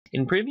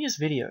In previous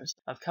videos,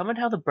 I've covered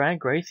how the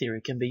Bragg-Gray theory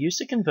can be used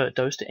to convert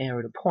dose to air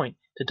at a point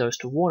to dose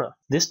to water.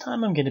 This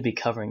time I'm going to be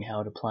covering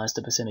how it applies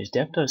to percentage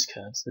depth dose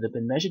curves that have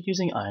been measured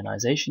using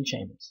ionization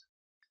chambers.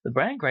 The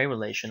Bragg-Gray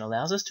relation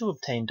allows us to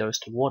obtain dose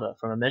to water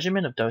from a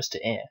measurement of dose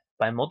to air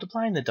by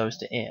multiplying the dose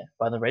to air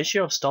by the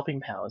ratio of stopping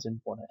powers in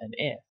water and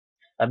air.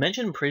 I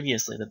mentioned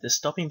previously that this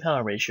stopping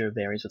power ratio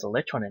varies with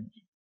electron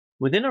energy.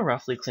 Within a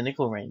roughly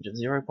clinical range of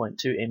 0.2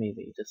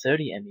 MeV to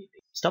 30 MeV,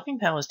 stopping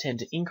powers tend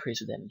to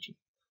increase with energy.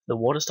 The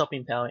water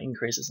stopping power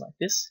increases like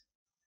this,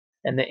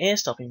 and the air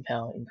stopping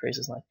power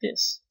increases like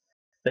this.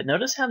 But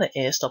notice how the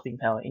air stopping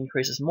power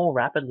increases more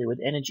rapidly with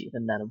energy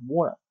than that of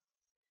water.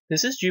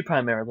 This is due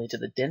primarily to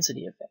the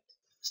density effect.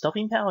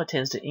 Stopping power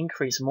tends to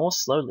increase more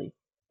slowly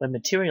when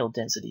material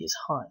density is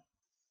high.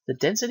 The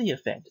density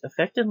effect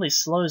effectively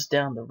slows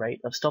down the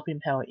rate of stopping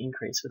power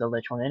increase with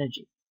electron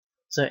energy.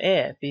 So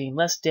air, being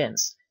less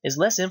dense, is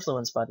less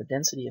influenced by the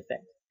density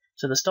effect,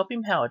 so the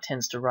stopping power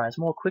tends to rise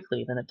more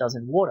quickly than it does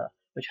in water,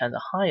 which has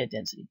a higher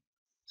density.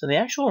 So the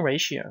actual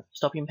ratio,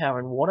 stopping power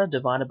in water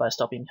divided by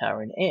stopping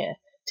power in air,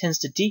 tends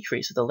to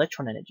decrease with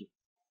electron energy.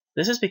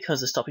 This is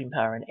because the stopping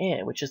power in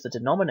air, which is the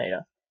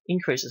denominator,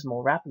 increases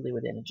more rapidly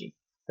with energy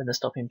than the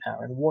stopping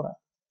power in water.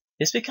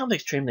 This becomes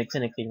extremely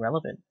clinically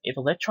relevant if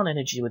electron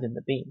energy within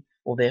the beam,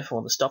 or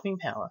therefore the stopping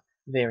power,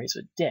 varies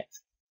with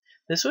depth.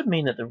 This would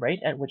mean that the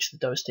rate at which the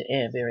dose to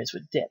air varies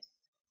with depth,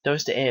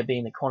 dose to air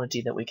being the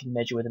quantity that we can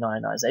measure with an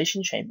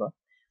ionization chamber,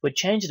 would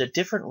change at a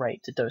different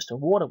rate to dose to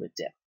water with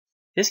depth.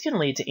 This can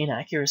lead to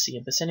inaccuracy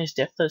in percentage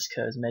depth dose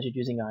curves measured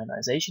using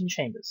ionization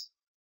chambers.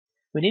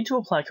 We need to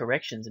apply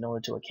corrections in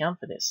order to account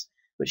for this,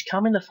 which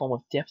come in the form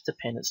of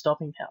depth-dependent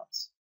stopping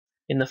powers.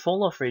 In the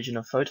fall-off region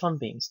of photon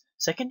beams,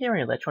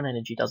 secondary electron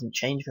energy doesn't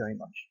change very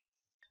much.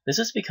 This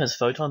is because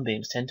photon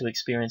beams tend to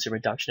experience a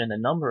reduction in the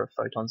number of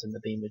photons in the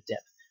beam with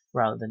depth,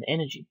 rather than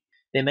energy.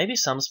 There may be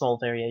some small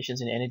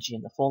variations in energy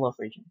in the fall-off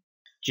region,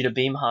 due to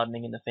beam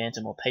hardening in the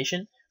phantom or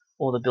patient,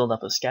 or the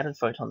buildup of scattered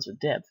photons with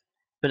depth,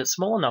 but it's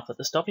small enough that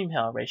the stopping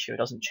power ratio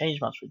doesn't change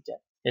much with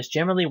depth. It's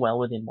generally well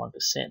within 1%.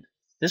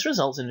 This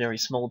results in very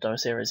small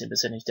dose errors in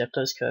percentage depth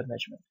dose curve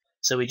measurement,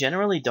 so we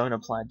generally don't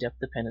apply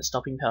depth-dependent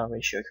stopping power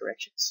ratio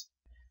corrections.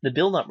 The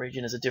build-up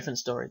region is a different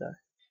story though.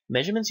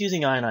 Measurements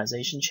using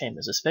ionization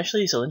chambers,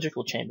 especially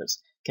cylindrical chambers,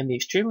 can be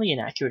extremely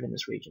inaccurate in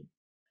this region.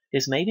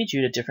 This may be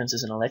due to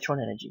differences in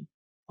electron energy,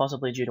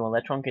 possibly due to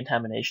electron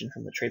contamination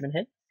from the treatment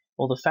head,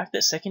 or the fact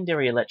that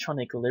secondary electron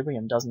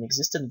equilibrium doesn't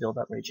exist in the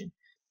build-up region,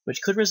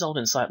 which could result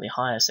in slightly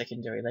higher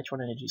secondary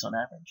electron energies on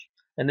average.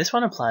 And this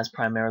one applies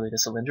primarily to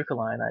cylindrical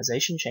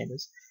ionization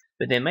chambers,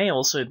 but there may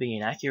also be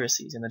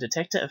inaccuracies in the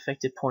detector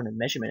effective point of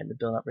measurement in the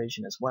build-up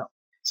region as well,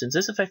 since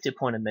this effective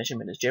point of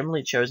measurement is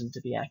generally chosen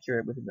to be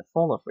accurate within the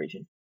fall-off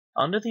region,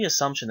 under the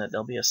assumption that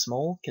there'll be a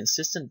small,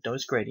 consistent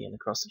dose gradient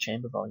across the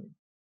chamber volume.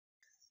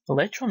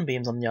 Electron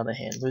beams, on the other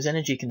hand, lose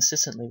energy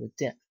consistently with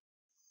depth,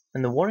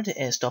 and the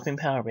water-to-air stopping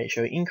power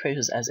ratio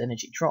increases as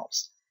energy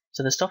drops,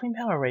 so the stopping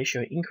power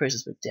ratio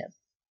increases with depth.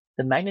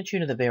 The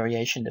magnitude of the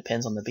variation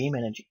depends on the beam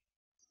energy,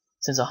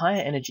 since a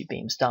higher energy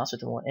beam starts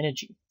with more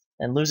energy,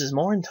 and loses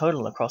more in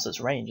total across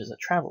its range as it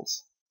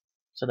travels.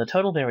 So the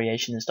total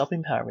variation in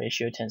stopping power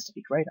ratio tends to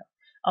be greater,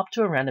 up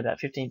to around about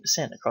 15%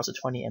 across a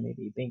 20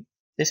 MeV beam.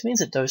 This means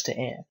that dose to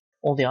air,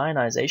 or the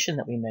ionization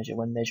that we measure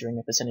when measuring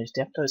a percentage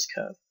depth dose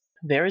curve,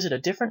 varies at a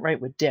different rate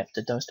with depth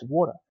to dose to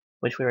water,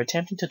 which we're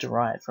attempting to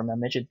derive from our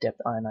measured depth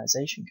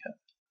ionization curve.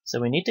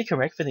 So we need to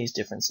correct for these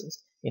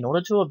differences in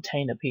order to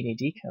obtain a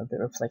PDD curve that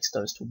reflects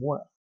dose to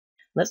water.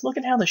 Let's look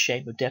at how the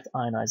shape of depth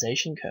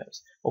ionization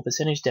curves, or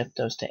percentage depth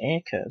dose to air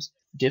curves,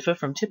 differ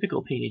from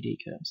typical PDD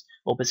curves,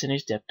 or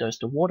percentage depth dose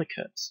to water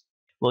curves.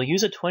 We'll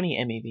use a 20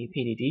 MeV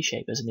PDD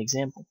shape as an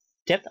example.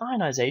 Depth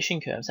ionization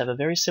curves have a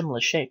very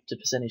similar shape to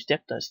percentage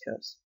depth dose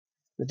curves.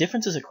 The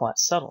differences are quite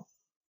subtle,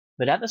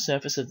 but at the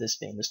surface of this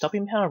beam, the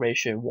stopping power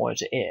ratio water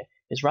to air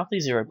is roughly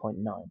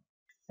 0.9,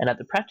 and at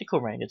the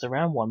practical range it's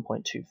around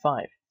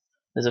 1.25.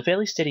 There's a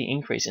fairly steady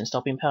increase in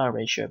stopping power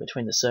ratio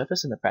between the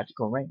surface and the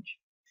practical range.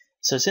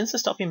 So since the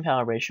stopping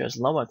power ratio is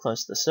lower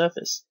close to the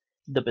surface,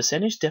 the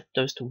percentage depth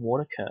dose to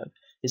water curve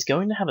is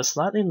going to have a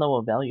slightly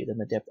lower value than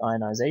the depth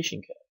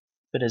ionization curve.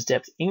 But as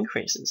depth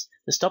increases,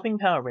 the stopping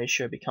power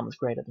ratio becomes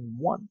greater than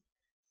 1,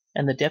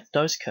 and the depth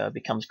dose curve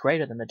becomes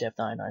greater than the depth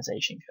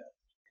ionization curve.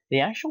 The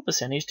actual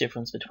percentage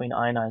difference between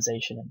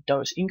ionization and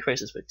dose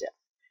increases with depth,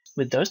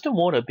 with dose to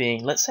water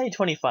being, let's say,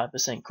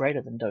 25%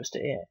 greater than dose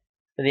to air.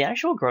 But the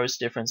actual gross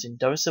difference in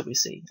dose that we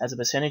see as a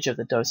percentage of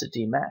the dose at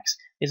Dmax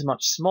is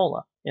much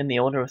smaller, in the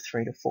order of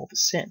 3 to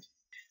 4%.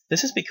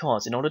 This is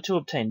because, in order to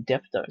obtain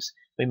depth dose,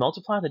 we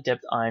multiply the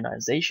depth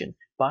ionization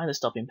by the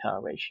stopping power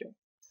ratio.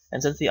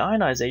 And since the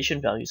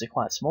ionization values are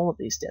quite small at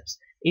these steps,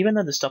 even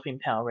though the stopping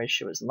power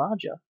ratio is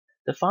larger,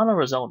 the final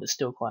result is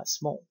still quite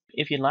small.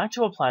 If you'd like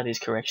to apply these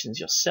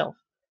corrections yourself,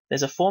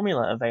 there's a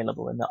formula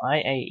available in the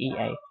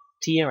IAEA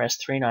TRS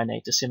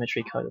 398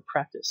 Dosimetry Code of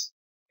Practice.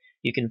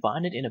 You can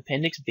find it in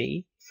Appendix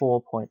B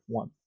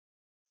 4.1.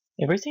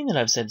 Everything that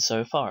I've said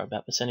so far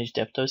about percentage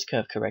depth dose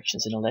curve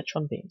corrections in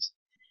electron beams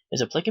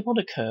is applicable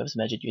to curves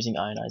measured using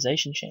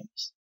ionization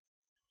chambers.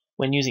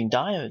 When using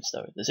diodes,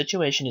 though, the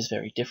situation is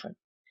very different.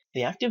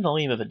 The active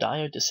volume of a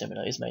diode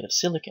dosimeter is made of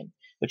silicon,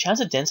 which has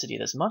a density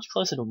that's much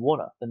closer to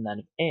water than that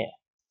of air.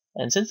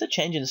 And since the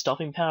change in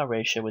stopping power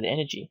ratio with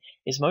energy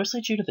is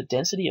mostly due to the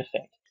density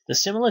effect, the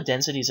similar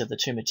densities of the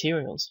two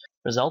materials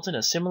result in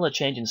a similar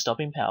change in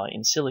stopping power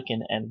in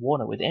silicon and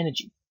water with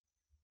energy.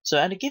 So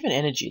at a given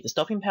energy, the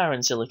stopping power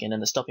in silicon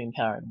and the stopping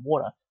power in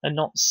water are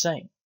not the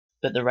same,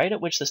 but the rate at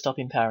which the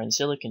stopping power in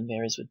silicon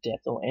varies with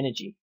depth or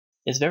energy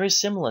is very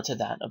similar to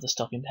that of the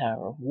stopping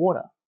power of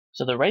water.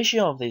 So the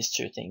ratio of these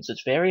two things,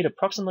 which vary at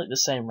approximately the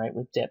same rate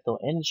with depth or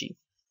energy,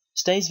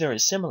 stays very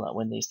similar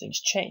when these things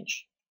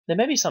change. There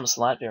may be some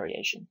slight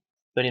variation,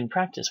 but in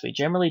practice we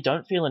generally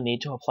don't feel a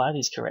need to apply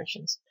these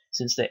corrections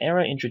since the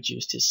error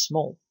introduced is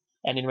small,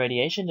 and in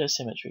radiation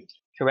dosimetry,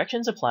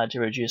 corrections applied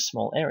to reduce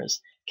small errors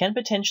can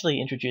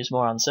potentially introduce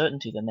more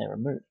uncertainty than they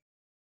remove.